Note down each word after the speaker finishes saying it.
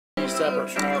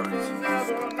separate parts.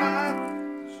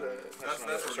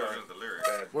 That's what the lyrics.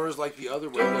 Whereas like the other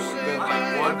way, there would have been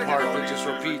like one part that just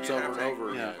repeats over and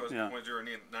over again.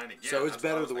 So it's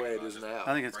better the way it is now.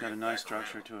 I think it's got a nice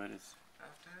structure to it. It's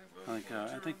like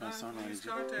I think my songwriting is.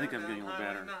 I think I'm getting a little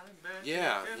better.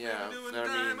 Yeah, yeah.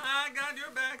 I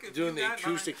mean, doing the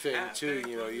acoustic thing too.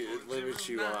 You know, it limits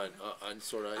you on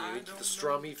sort of the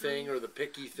strummy thing or the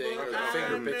picky thing or the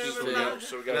finger picky thing.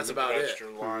 So that's about it.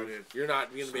 You're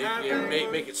not gonna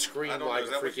make it scream like a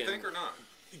freaking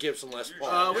Gibson Les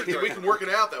Paul. We can work it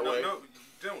out that way. No,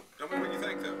 don't. Tell me what you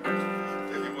think though.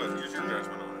 Tell me what. Use your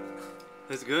judgment on it.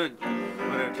 That's good.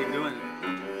 Whatever, keep doing it.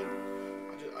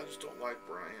 I just don't like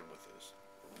where I am with this.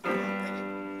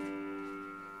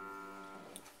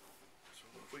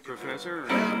 Professor?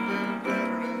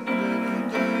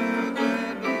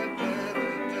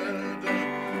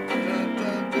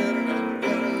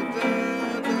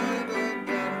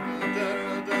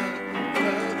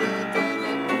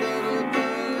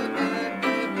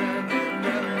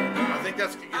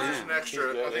 Extra,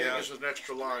 I think this is an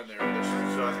extra line there, so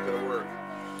I think that'll work.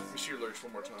 Let me see your lyrics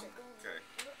one more time. Okay.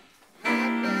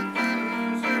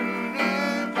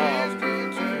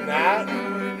 That,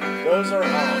 those are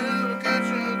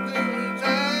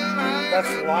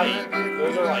that's light.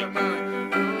 Those are like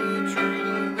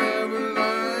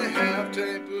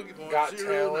Got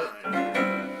Talent.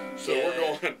 So we're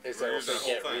going. Is that the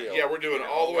whole thing? Yeah, we're doing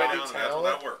all the way down.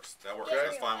 That works. That works. Okay.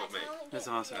 That's fine with me. That's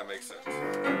awesome. That makes sense to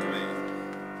me.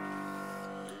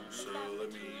 So let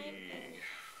me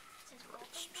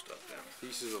write some stuff down.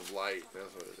 Pieces of Light.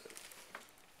 That's what it is.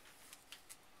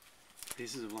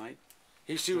 Pieces of Light.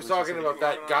 She was talking about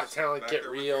that Got Talent, Get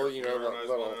Real. You know,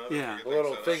 the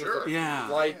little thing with the Yeah.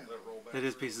 light. It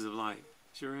is Pieces of Light.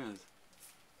 Sure is.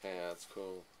 Yeah, that's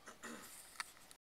cool.